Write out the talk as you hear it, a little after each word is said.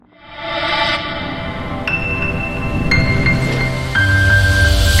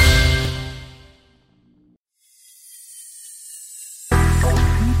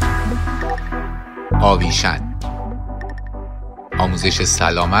آموزش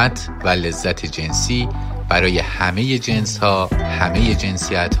سلامت و لذت جنسی برای همه جنس‌ها، همه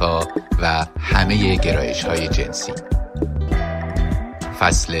جنسیت‌ها و همه گرایش‌های جنسی.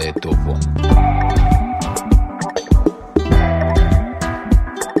 فصل دوم.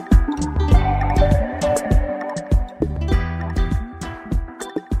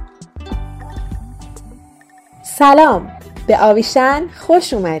 سلام، به آویشن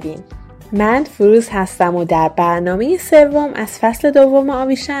خوش اومدین. من فروز هستم و در برنامه سوم از فصل دوم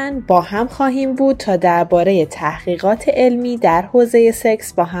آویشن با هم خواهیم بود تا درباره تحقیقات علمی در حوزه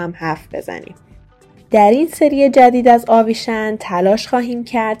سکس با هم حرف بزنیم. در این سری جدید از آویشن تلاش خواهیم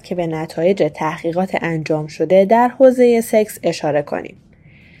کرد که به نتایج تحقیقات انجام شده در حوزه سکس اشاره کنیم.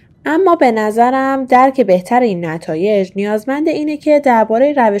 اما به نظرم درک بهتر این نتایج نیازمند اینه که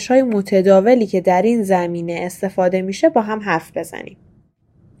درباره روش‌های متداولی که در این زمینه استفاده میشه با هم حرف بزنیم.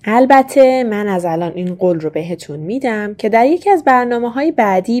 البته من از الان این قول رو بهتون میدم که در یکی از برنامه‌های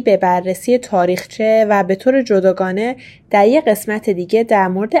بعدی به بررسی تاریخچه و به طور جداگانه در یک قسمت دیگه در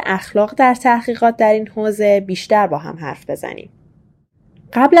مورد اخلاق در تحقیقات در این حوزه بیشتر با هم حرف بزنیم.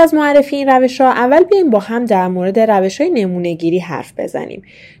 قبل از معرفی این روش‌ها اول بیاییم با هم در مورد روش‌های نمونه‌گیری حرف بزنیم،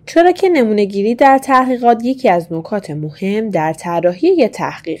 چرا که نمونه‌گیری در تحقیقات یکی از نکات مهم در طراحی یک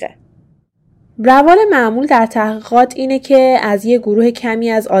تحقیقه. روال معمول در تحقیقات اینه که از یک گروه کمی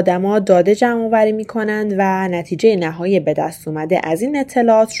از آدما داده جمع‌آوری می‌کنند و نتیجه نهایی به دست اومده از این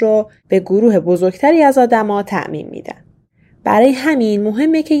اطلاعات رو به گروه بزرگتری از آدما تعمیم میدن. برای همین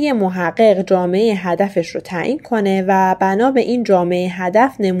مهمه که یه محقق جامعه هدفش رو تعیین کنه و بنا به این جامعه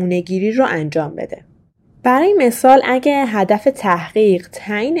هدف نمونه‌گیری رو انجام بده. برای مثال اگه هدف تحقیق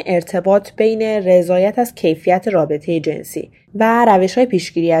تعیین ارتباط بین رضایت از کیفیت رابطه جنسی و روش‌های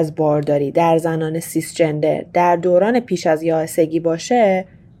پیشگیری از بارداری در زنان سیسجندر در دوران پیش از یائسگی باشه،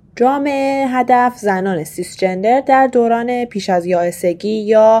 جامعه هدف زنان سیسجندر در دوران پیش از یائسگی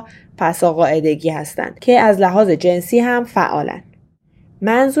یا پساقاعدگی هستند که از لحاظ جنسی هم فعالن.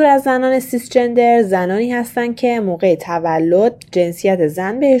 منظور از زنان سیسجندر زنانی هستند که موقع تولد جنسیت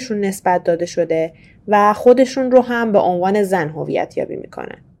زن بهشون نسبت داده شده و خودشون رو هم به عنوان زن هویت یابی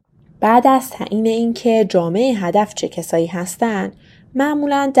میکنن. بعد از تعیین اینکه جامعه هدف چه کسایی هستن،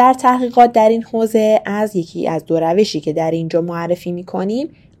 معمولاً در تحقیقات در این حوزه از یکی از دو روشی که در اینجا معرفی میکنیم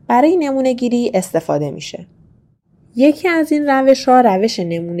برای نمونه‌گیری استفاده میشه. یکی از این روش‌ها روش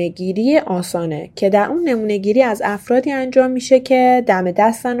نمونه‌گیری آسانه که در اون نمونه‌گیری از افرادی انجام میشه که دم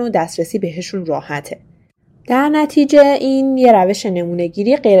دستن و دسترسی بهشون راحته. در نتیجه این یه روش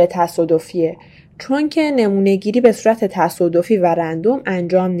نمونه‌گیری غیر تصادفیه، چون که نمونه‌گیری به صورت تصادفی و رندوم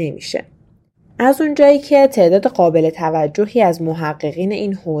انجام نمیشه. از اونجایی که تعداد قابل توجهی از محققین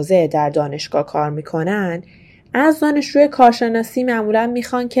این حوزه در دانشگاه کار میکنن، از دانشجوی کارشناسی معمولاً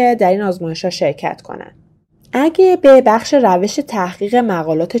میخوان که در این آزمایش‌ها شرکت کنن. اگه به بخش روش تحقیق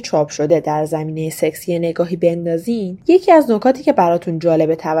مقالات چاپ شده در زمینه سکسی نگاهی بندازین، یکی از نکاتی که براتون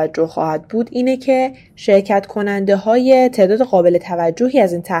جالب توجه خواهد بود اینه که شرکت کننده های تعداد قابل توجهی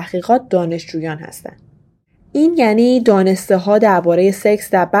از این تحقیقات دانشجویان هستن. این یعنی دانسته ها درباره سکس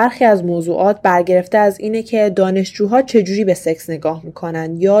در برخی از موضوعات برگرفته از اینه که دانشجوها چجوری به سکس نگاه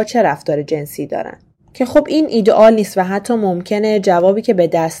میکنن یا چه رفتار جنسی دارن. که خب این ایدئال نیست و حتی ممکنه جوابی که به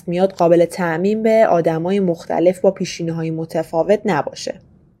دست میاد قابل تعمیم به آدمای مختلف با پیشینه‌های متفاوت نباشه.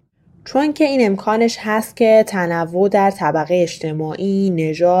 چون که این امکانش هست که تنوع در طبقه اجتماعی،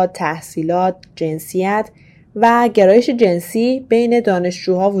 نژاد، تحصیلات، جنسیت و گرایش جنسی بین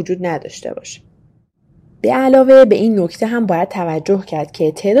دانشجوها وجود نداشته باشه. به علاوه به این نکته هم باید توجه کرد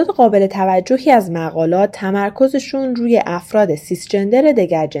که تعداد قابل توجهی از مقالات تمرکزشون روی افراد سیسجندر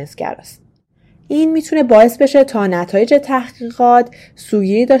دگرجنسگراست. این میتونه باعث بشه تا نتایج تحقیقات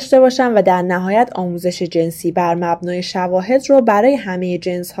سوگیری داشته باشن و در نهایت آموزش جنسی بر مبنای شواهد رو برای همه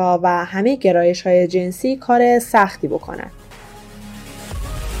جنس‌ها و همه گرایش‌های جنسی کار سختی بکنن.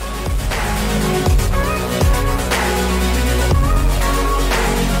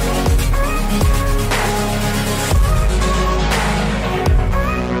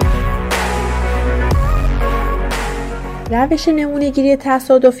 روش نمونه‌گیری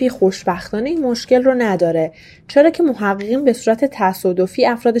تصادفی خوشبختانه این مشکل رو نداره، چرا که محققین به صورت تصادفی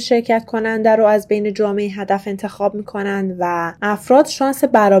افراد شرکت کننده رو از بین جامعه هدف انتخاب میکنن و افراد شانس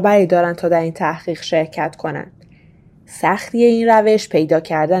برابری دارن تا در این تحقیق شرکت کنن. سختی این روش پیدا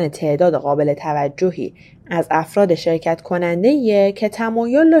کردن تعداد قابل توجهی از افراد شرکت کننده‌ایه که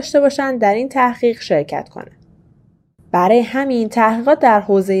تمایل داشته باشن در این تحقیق شرکت کنن. برای همین تحقیقات در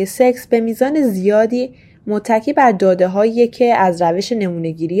حوزه سکس به میزان زیادی متکی بر داده‌هایی که از روش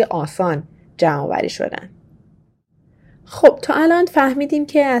نمونه‌گیری آسان جمع‌آوری شدن. خب تا الان فهمیدیم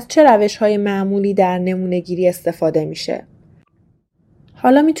که از چه روش‌های معمولی در نمونه‌گیری استفاده میشه.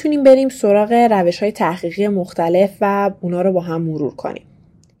 حالا میتونیم بریم سراغ روش‌های تحقیقی مختلف و اونا رو با هم مرور کنیم.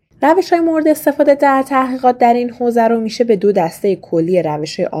 روش‌های مورد استفاده در تحقیقات در این حوزه رو میشه به دو دسته کلی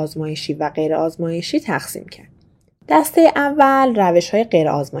روش‌های آزمایشی و غیر آزمایشی تقسیم کرد. دسته اول روش‌های غیر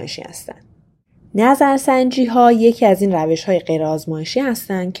آزمایشی هستند. نظرسنجی‌ها یکی از این روش‌های غیر آزمایشی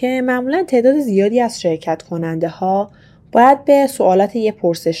هستند که معمولاً تعداد زیادی از شرکت کننده‌ها باید به سوالات یه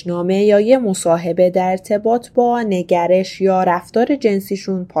پرسشنامه یا یه مصاحبه در ارتباط با نگرش یا رفتار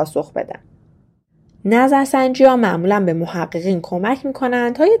جنسیشون پاسخ بدن. نظرسنجی‌ها معمولاً به محققین کمک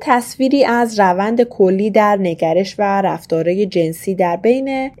می‌کنند تا یه تصویری از روند کلی در نگرش و رفتارهای جنسی در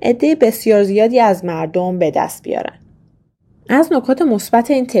بین عده بسیار زیادی از مردم به دست بیارن. از نکات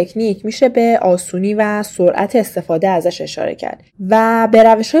مثبت این تکنیک میشه به آسونی و سرعت استفاده ازش اشاره کرد و به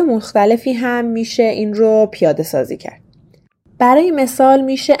روش‌های مختلفی هم میشه این رو پیاده سازی کرد. برای مثال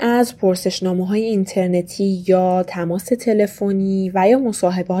میشه از پرسشنامه‌های اینترنتی یا تماس تلفنی و یا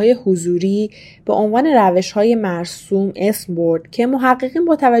مصاحبه‌های حضوری به عنوان روش‌های مرسوم اسم برد که محققین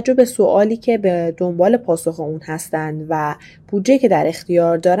با توجه به سوالی که به دنبال پاسخ اون هستند و بودجه‌ای که در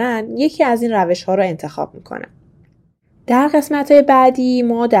اختیار دارن یکی از این روش‌ها رو انتخاب میکنن. در قسمت‌های بعدی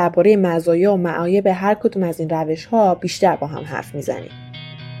ما درباره مزایا و معایب هر کدوم از این روش‌ها بیشتر با هم حرف میزنیم.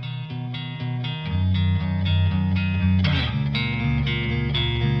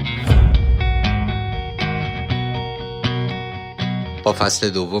 با فصل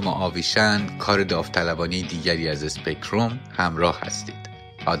دوم آویشن، کار داوطلبانه دیگری از اسپکتروم همراه هستید.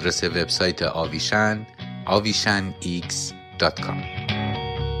 آدرس وبسایت آویشن avishanx.com.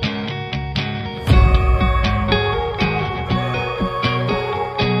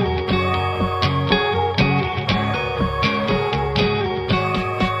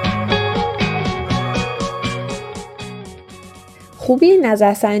 خوبی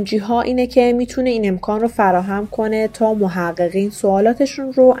نظرسنجی ها اینه که میتونه این امکان رو فراهم کنه تا محققین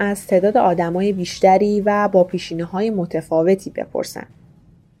سوالاتشون رو از تعداد آدمای بیشتری و با پیشینه‌های متفاوتی بپرسن.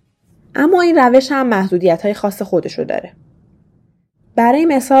 اما این روش هم محدودیت‌های خاص خودشو داره. برای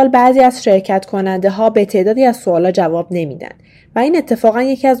مثال بعضی از شرکت کننده ها به تعدادی از سوالا جواب نمیدن و این اتفاقا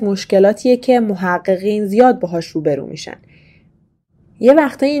یکی از مشکلاتیه که محققین زیاد باهاش روبرو میشن. یه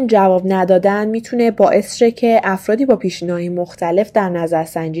وقتایی این جواب ندادن میتونه باعث شه که افرادی با پیشینه‌های مختلف در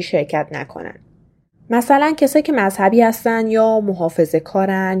نظرسنجی شرکت نکنن. مثلا کسایی که مذهبی هستن یا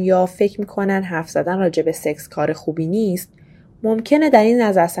محافظه‌کارن یا فکر میکنن حرف زدن راجع به سکس کار خوبی نیست، ممکنه در این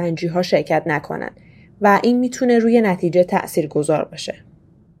نظرسنجی ها شرکت نکنن و این میتونه روی نتیجه تأثیرگذار باشه.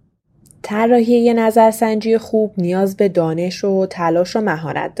 طراحی یه نظرسنجی خوب نیاز به دانش و تلاش و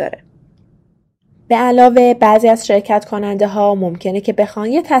مهارت داره. به علاوه بعضی از شرکت کننده ها ممکنه که بخوان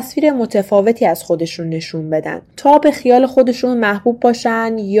یه تصویر متفاوتی از خودشون نشون بدن تا به خیال خودشون محبوب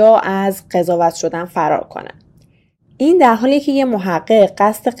باشن یا از قضاوت شدن فرار کنن. این در حالیه که یه محقق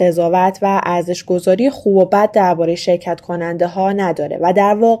قصد قضاوت و ارزش‌گذاری خوب و بد درباره شرکت کننده ها نداره و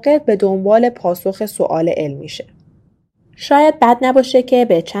در واقع به دنبال پاسخ سوال علمیشه. شاید بد نباشه که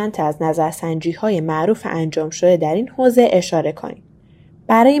به چند تا از نظرسنجی‌های معروف انجام شده در این حوزه اشاره کنیم.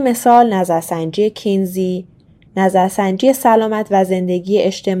 برای مثال نظرسنجی کینزی، نظرسنجی سلامت و زندگی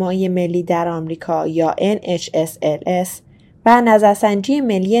اجتماعی ملی در آمریکا یا NHSLS و نظرسنجی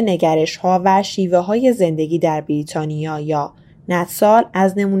ملی نگرش‌ها و شیوه‌های زندگی در بریتانیا یا نتسال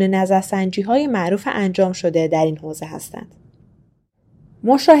از نمونه نظرسنجی‌های معروف انجام شده در این حوزه هستند.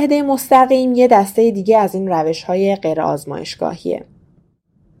 مشاهده مستقیم یه دسته دیگه از این روش‌های غیر آزمایشگاهیه.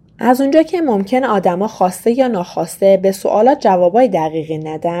 از اونجا که ممکن آدما خواسته یا ناخواسته به سوالات جوابای دقیقی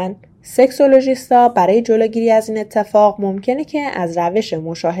ندن، سکسولوژیستا برای جلوگیری از این اتفاق ممکنه که از روش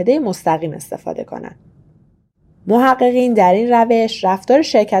مشاهده مستقیم استفاده کنن. محققین در این روش رفتار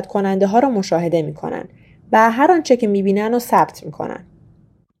شرکت کننده ها رو مشاهده میکنن و هر آنچه که میبینن رو ثبت میکنن.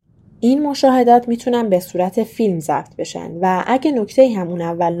 این مشاهدات میتونن به صورت فیلم ضبط بشن و اگه نکته‌ای همون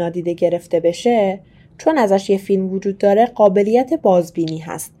اول نادیده گرفته بشه، چون ازش یه فیلم وجود داره قابلیت بازبینی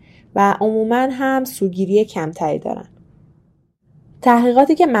هست و عموماً هم سوگیری کمتری دارن.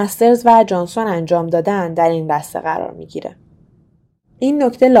 تحقیقاتی که مسترز و جانسون انجام دادن در این دسته قرار میگیره. این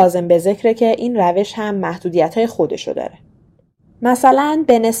نکته لازم به ذکره که این روش هم محدودیت‌های خودشو داره. مثلا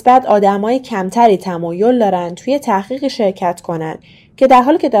به نسبت آدمای کمتری تمایل دارن توی تحقیق شرکت کنن که در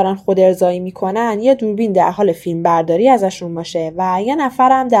حالی که دارن خود ارضایی میکنن یه دوربین در حال فیلم برداری ازشون باشه و یه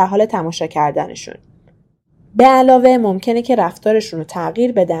نفرم در حال تماشا کردنشون. به علاوه ممکنه که رفتارشون رو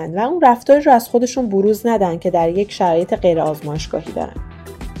تغییر بدن و اون رفتاری رو از خودشون بروز ندن که در یک شرایط غیر آزمایشگاهی دارن.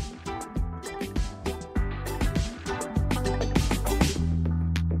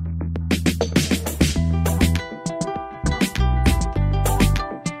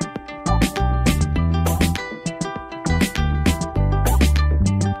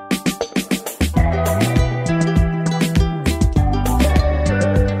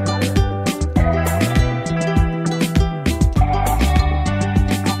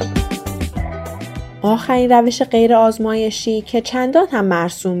 این روش غیر آزمایشی که چندان هم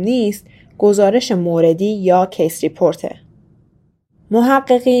مرسوم نیست، گزارش موردی یا کیس ریپورته.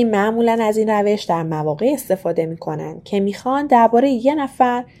 محققین معمولاً از این روش در مواقع استفاده می‌کنن که میخوان درباره یه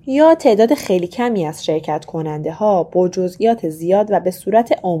نفر یا تعداد خیلی کمی از شرکت کننده ها با جزئیات زیاد و به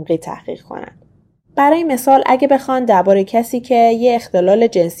صورت عمقی تحقیق کنن. برای مثال اگه بخوان درباره کسی که یه اختلال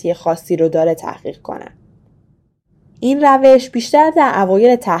جنسی خاصی رو داره تحقیق کنن. این روش بیشتر در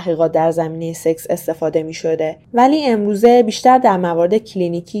اوایل تحقیقات در زمینه سکس استفاده می شده، ولی امروزه بیشتر در موارد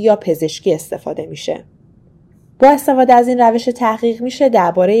کلینیکی یا پزشکی استفاده میشه. با استفاده از این روش تحقیق میشه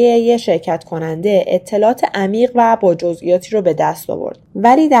درباره یه شرکت کننده اطلاعات عمیق و با جزئیاتی رو به دست آورد،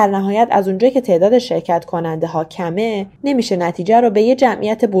 ولی در نهایت از اونجایی که تعداد شرکت کننده ها کمه نمیشه نتیجه رو به یه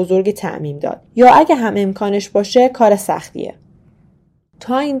جمعیت بزرگ تعمیم داد، یا اگه هم امکانش باشه کار سختیه.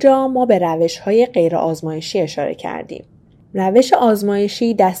 تا اینجا ما به روش‌های غیر آزمایشی اشاره کردیم. روش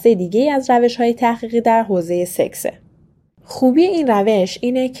آزمایشی دسته دیگه‌ای از روش‌های تحقیقی در حوزه سکسه. خوبی این روش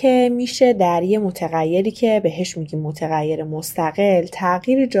اینه که میشه در یه متغیری که بهش میگیم متغیر مستقل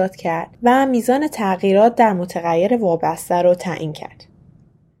تغییر ایجاد کرد و میزان تغییرات در متغیر وابسته رو تعیین کرد.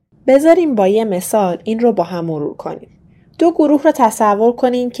 بذاریم با یه مثال این رو با هم مرور کنیم. دو گروه رو تصور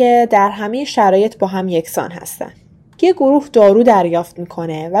کنین که در همه شرایط با هم یکسان هستن. یه گروه دارو دریافت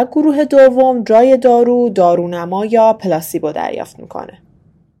میکنه و گروه دوم جای دارونما یا پلاسیبو دریافت میکنه.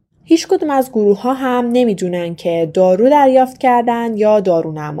 هیچ کدوم از گروه ها هم نمیدونن که دارو دریافت کردن یا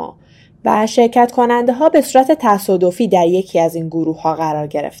دارونما و شرکت کننده ها به صورت تصادفی در یکی از این گروه ها قرار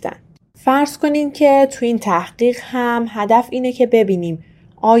گرفتن. فرض کنین که تو این تحقیق هم هدف اینه که ببینیم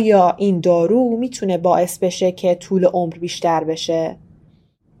آیا این دارو میتونه باعث بشه که طول عمر بیشتر بشه؟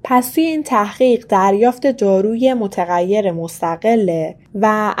 پس توی این تحقیق دریافت داروی متغیر مستقله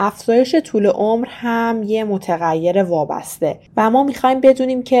و افزایش طول عمر هم یه متغیر وابسته و ما میخوایم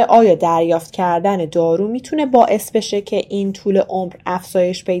بدونیم که آیا دریافت کردن دارو میتونه باعث بشه که این طول عمر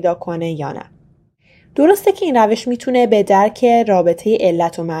افزایش پیدا کنه یا نه. درسته که این روش میتونه به درک رابطه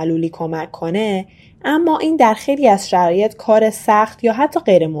علت و معلولی کمک کنه، اما این در خیلی از شرایط کار سخت یا حتی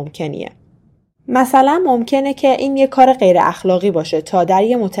غیر ممکنیه. مثلا ممکنه که این یه کار غیر اخلاقی باشه تا در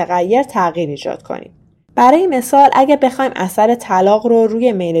یه متغیر تغییر ایجاد کنیم. برای مثال اگه بخوایم اثر طلاق رو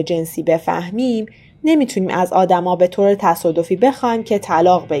روی میل جنسی بفهمیم، نمیتونیم از آدما به طور تصادفی بخوایم که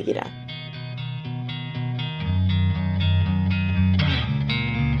طلاق بگیرن.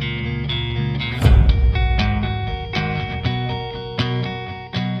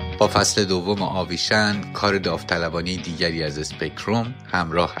 با فصل دوم آویشن، کار داوطلبانه دیگری از اسپکتروم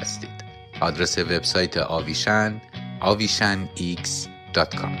همراه هستید. آدرس وبسایت آویشن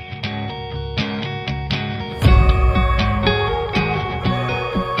avishanx.com.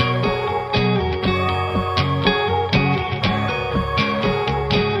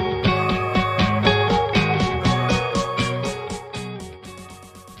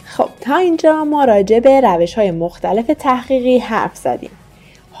 خب تا اینجا ما راجع به روش‌های مختلف تحقیقی حرف زدیم.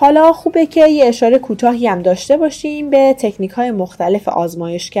 حالا خوبه که یه اشاره کوتاهی هم داشته باشیم به تکنیک‌های مختلف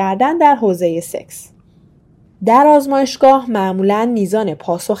آزمایش کردن در حوزه سکس. در آزمایشگاه معمولاً میزان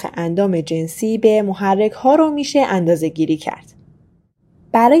پاسخ اندام جنسی به محرک‌ها رو میشه اندازه‌گیری کرد.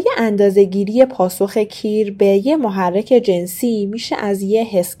 برای اندازه‌گیری پاسخ کیر به یه محرک جنسی میشه از یه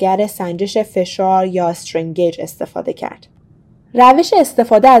حسگر سنجش فشار یا استرین گیج استفاده کرد. روش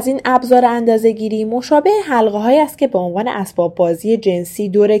استفاده از این ابزار اندازه‌گیری مشابه حلقه‌هایی است که به عنوان اسباب بازی جنسی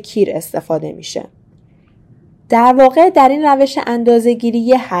دور کیر استفاده میشه. در واقع در این روش اندازه‌گیری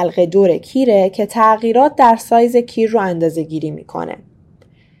یه حلقه دور کیره که تغییرات در سایز کیر رو اندازه‌گیری میکنه.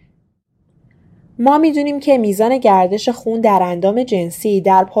 ما میدونیم که میزان گردش خون در اندام جنسی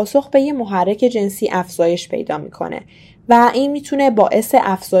در پاسخ به یه محرک جنسی افزایش پیدا میکنه و این میتونه باعث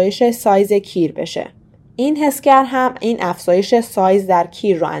افزایش سایز کیر بشه. این حسگر هم این افزایش سایز در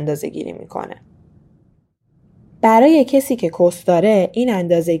کیر رو اندازه‌گیری میکنه. برای کسی که کست داره این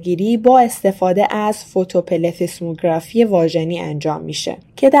اندازه‌گیری با استفاده از فوتوپلتیسموگرافی واژنی انجام میشه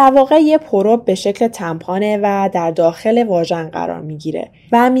که در واقع یه پروب به شکل تمپانه و در داخل واژن قرار میگیره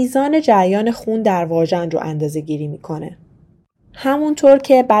و میزان جریان خون در واژن رو اندازه‌گیری میکنه. همونطور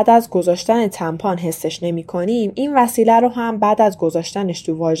که بعد از گذاشتن تمپان حسش نمی‌کنیم، این وسیله رو هم بعد از گذاشتنش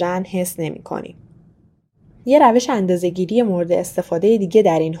تو واژن حس نمی‌کنیم. یه روش اندازه‌گیری مورد استفاده دیگه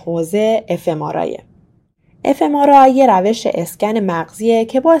در این حوزه fMRI. fMRI یه روش اسکن مغزیه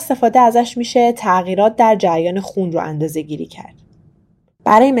که با استفاده ازش میشه تغییرات در جریان خون رو اندازه‌گیری کرد.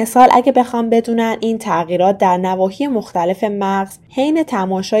 برای مثال اگه بخوام بدونن این تغییرات در نواحی مختلف مغز حین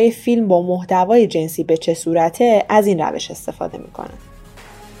تماشای فیلم با محتوای جنسی به چه صورته، از این روش استفاده میکنن.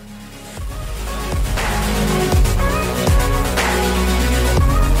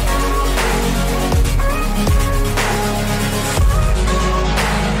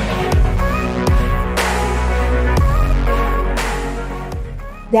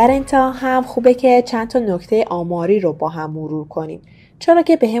 در انتها هم خوبه که چند تا نکته آماری رو با هم مرور کنیم، چرا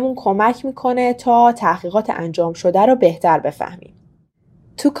که بهمون کمک میکنه تا تحقیقات انجام شده رو بهتر بفهمیم.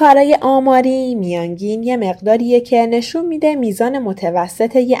 تو کارای آماری میانگین یه مقداریه که نشون میده میزان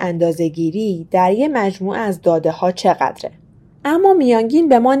متوسط یه اندازه‌گیری در یه مجموعه از داده ها چقدره. اما میانگین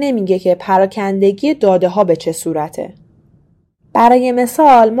به ما نمیگه که پراکندگی داده ها به چه صورته. برای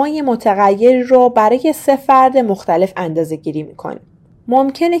مثال ما یه متغیر رو برای 3 فرد مختلف اندازه‌گیری میکنیم.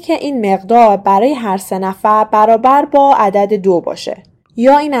 ممکنه که این مقدار برای هر 3 نفر برابر با عدد 2 باشه.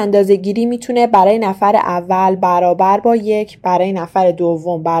 یا این اندازه‌گیری میتونه برای نفر اول برابر با 1، برای نفر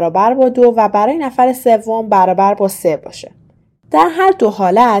دوم برابر با 2 و برای نفر سوم برابر با 3 باشه. در هر دو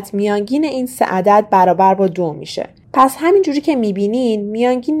حالت میانگین این 3 عدد برابر با 2 میشه. پس همینجوری که میبینین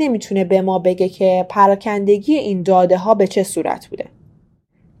میانگین نمیتونه به ما بگه که پراکندگی این داده ها به چه صورت بوده.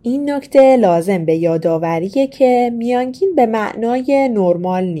 این نکته لازم به یادآوریه که میانگین به معنای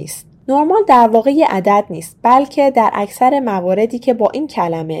نرمال نیست. نرمال در واقع یه عدد نیست، بلکه در اکثر مواردی که با این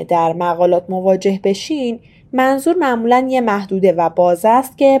کلمه در مقالات مواجه بشین، منظور معمولاً یه محدوده و بازه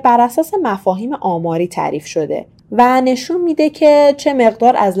است که بر اساس مفاهیم آماری تعریف شده و نشون میده که چه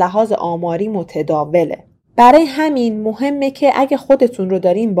مقدار از لحاظ آماری متداوله. برای همین مهمه که اگه خودتون رو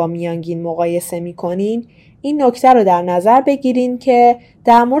دارین با میانگین مقایسه میکنین، این نکته رو در نظر بگیرین که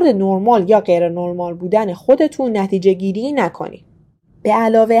در مورد نرمال یا غیر نرمال بودن خودتون نتیجه گیری نکنین. به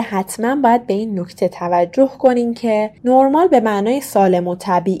علاوه حتما باید به این نکته توجه کنین که نرمال به معنای سالم و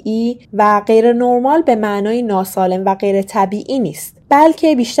طبیعی و غیر نرمال به معنای ناسالم و غیر طبیعی نیست،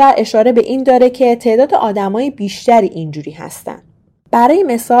 بلکه بیشتر اشاره به این داره که تعداد آدمای بیشتری اینجوری هستن. برای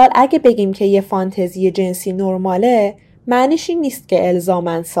مثال اگه بگیم که یه فانتزی جنسی نرماله، معنیش این نیست که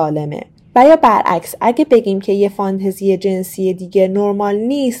الزاماً سالمه. و یا برعکس اگه بگیم که یه فانتزی جنسی دیگه نرمال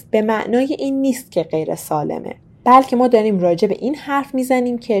نیست، به معنای این نیست که غیر سالمه، بلکه ما داریم راجع به این حرف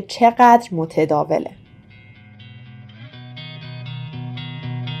میزنیم که چقدر متداوله.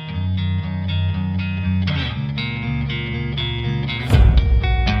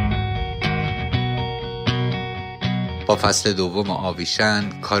 با فصل دوم آویشن،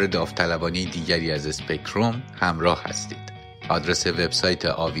 کار داوطلبانه دیگری از اسپکتروم همراه هستید. آدرس وبسایت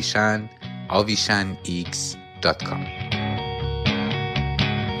آویشن avishanx.com.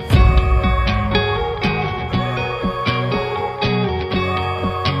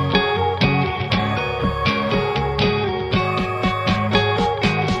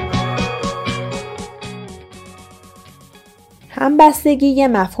 همبستگی یه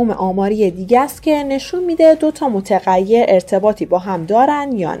مفهوم آماری دیگه است که نشون میده 2 تا متغیر ارتباطی با هم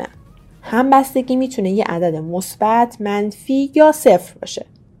دارن یا نه. همبستگی میتونه یه عدد مثبت، منفی یا 0 باشه.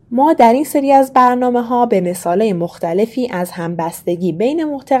 ما در این سری از برنامه‌ها به مثالای مختلفی از همبستگی بین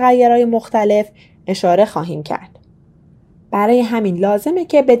متغیرهای مختلف اشاره خواهیم کرد. برای همین لازمه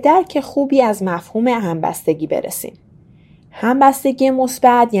که به درک خوبی از مفهوم همبستگی برسیم. همبستگی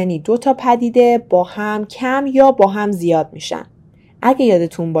مثبت یعنی 2 تا پدیده با هم کم یا با هم زیاد میشن. اگه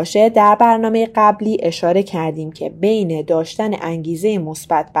یادتون باشه در برنامه قبلی اشاره کردیم که بین داشتن انگیزه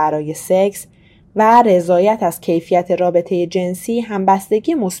مثبت برای سکس و رضایت از کیفیت رابطه جنسی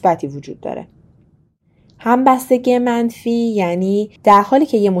همبستگی مثبتی وجود داره. همبستگی منفی یعنی در حالی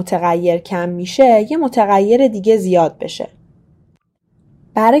که یه متغیر کم میشه، یه متغیر دیگه زیاد بشه.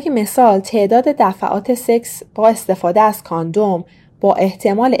 برای مثال تعداد دفعات سکس با استفاده از کاندوم با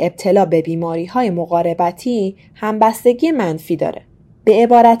احتمال ابتلا به بیماری‌های مقاربتی همبستگی منفی داره. به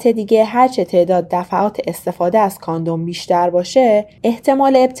عبارت دیگه هرچه تعداد دفعات استفاده از کاندوم بیشتر باشه،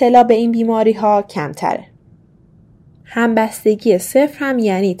 احتمال ابتلا به این بیماری‌ها کمتره. همبستگی 0 هم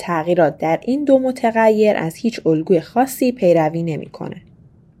یعنی تغییرات در این 2 متغیر از هیچ الگوی خاصی پیروی نمی‌کنه.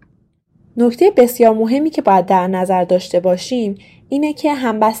 نکته بسیار مهمی که باید در نظر داشته باشیم اینه که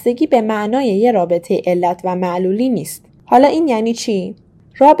همبستگی به معنای یه رابطه علت و معلولی نیست. حالا این یعنی چی؟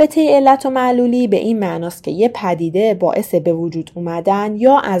 رابطه علت و معلولی به این معناست که یه پدیده باعث به وجود اومدن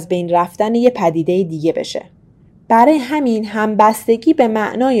یا از بین رفتن یه پدیده دیگه بشه. برای همین همبستگی به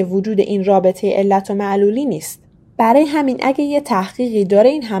معنای وجود این رابطه علت و معلولی نیست. برای همین اگه یه تحقیقی داره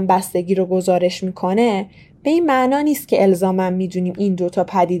این همبستگی رو گزارش میکنه، به این معنا نیست که الزاماً میدونیم این 2 تا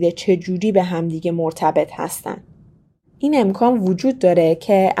پدیده چجوری به هم دیگه مرتبط هستن. این امکان وجود داره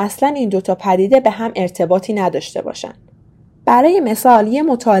که اصلاً این 2 تا پدیده به هم ارتباطی نداشته باشن. برای مثال یه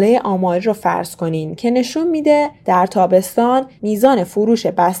مطالعه آماری رو فرض کنین که نشون میده در تابستان میزان فروش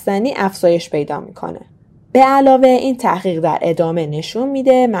بستنی افزایش پیدا میکنه. به علاوه این تحقیق در ادامه نشون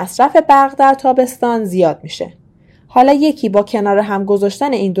میده مصرف برق در تابستان زیاد میشه. حالا یکی با کنار هم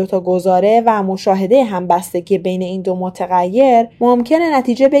گذاشتن این دوتا گزاره و مشاهده همبستگی بین این دو متغیر ممکنه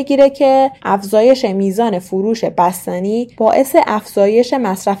نتیجه بگیره که افزایش میزان فروش بستنی باعث افزایش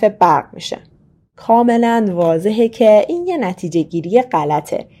مصرف برق میشه. کاملا واضحه که این یه نتیجه گیری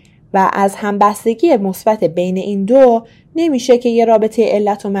غلطه و از همبستگی مثبت بین این دو نمیشه که یه رابطه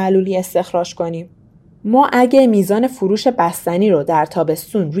علت و معلولی استخراج کنیم. ما اگه میزان فروش بستنی رو در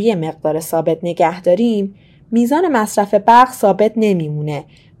تابستون روی مقدار ثابت نگه داریم، میزان مصرف برق ثابت نمیمونه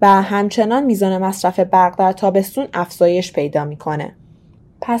و همچنان میزان مصرف برق در تابستون افزایش پیدا میکنه.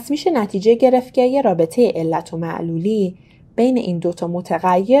 پس میشه نتیجه گرفت که یه رابطه علت و معلولی بین این دوتا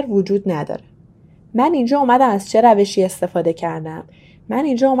متغیر وجود نداره. من اینجا اومدم از چه روشی استفاده کردم؟ من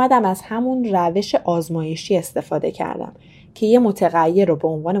اینجا اومدم از همون روش آزمایشی استفاده کردم که یه متغیر رو به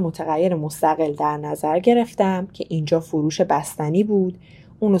عنوان متغیر مستقل در نظر گرفتم که اینجا فروش بستنی بود،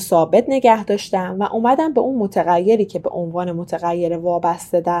 اونو ثابت نگه داشتم و اومدم به اون متغیری که به عنوان متغیر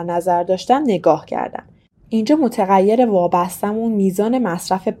وابسته در نظر داشتم نگاه کردم. اینجا متغیر وابستمون میزان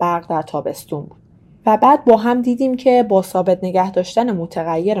مصرف برق در تابستون بود و بعد با هم دیدیم که با ثابت نگه داشتن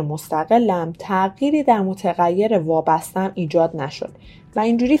متغیر مستقلم تغییری در متغیر وابستم ایجاد نشد و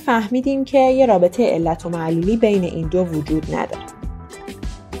اینجوری فهمیدیم که یه رابطه علت و معلولی بین این دو وجود نداره.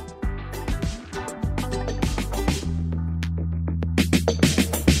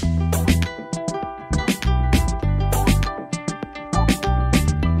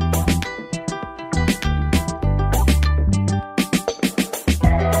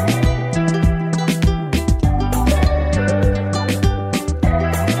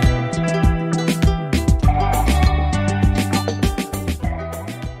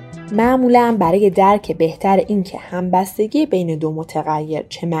 معمولاً برای درک بهتر این که همبستگی بین دو متغیر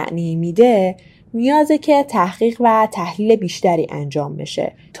چه معنی میده، نیازه که تحقیق و تحلیل بیشتری انجام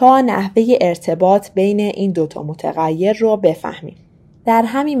بشه تا نحوه ارتباط بین این دوتا متغیر رو بفهمیم. در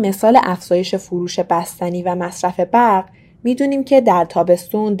همین مثال افزایش فروش بستنی و مصرف برق میدونیم که در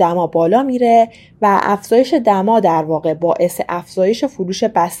تابستون دما بالا میره و افزایش دما در واقع باعث افزایش فروش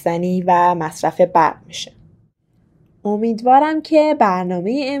بستنی و مصرف برق میشه. امیدوارم که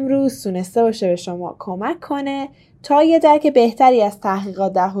برنامه امروز تونسته باشه به شما کمک کنه تا یه درک بهتری از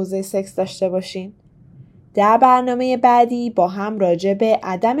تحقیقات در حوزه سکس داشته باشین. در برنامه بعدی با هم راجع به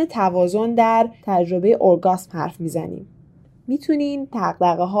عدم توازن در تجربه ارگاسم حرف میزنیم. میتونین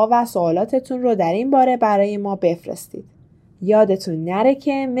دغدغه‌ها و سوالاتتون رو در این باره برای ما بفرستید. یادتون نره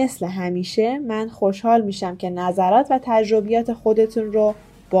که مثل همیشه من خوشحال میشم که نظرات و تجربیات خودتون رو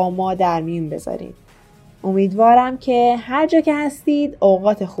با ما در میون بذارین. امیدوارم که هر جا که هستید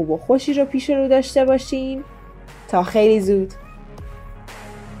اوقات خوب و خوشی رو پیش رو داشته باشین. تا خیلی زود.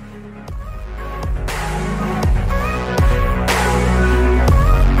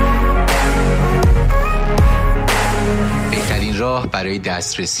 بهترین راه برای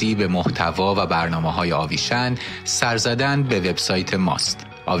دسترسی به محتوا و برنامه‌های آویشن سر زدن به وبسایت ماست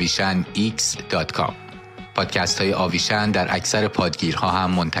avishannx.com. پادکست های آویشن در اکثر پادگیرها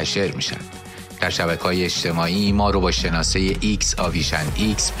هم منتشر میشن. در شبکه‌های اجتماعی ما رو با شناسه X آویشن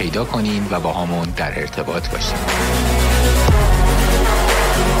X پیدا کنین و با همون در ارتباط باشین.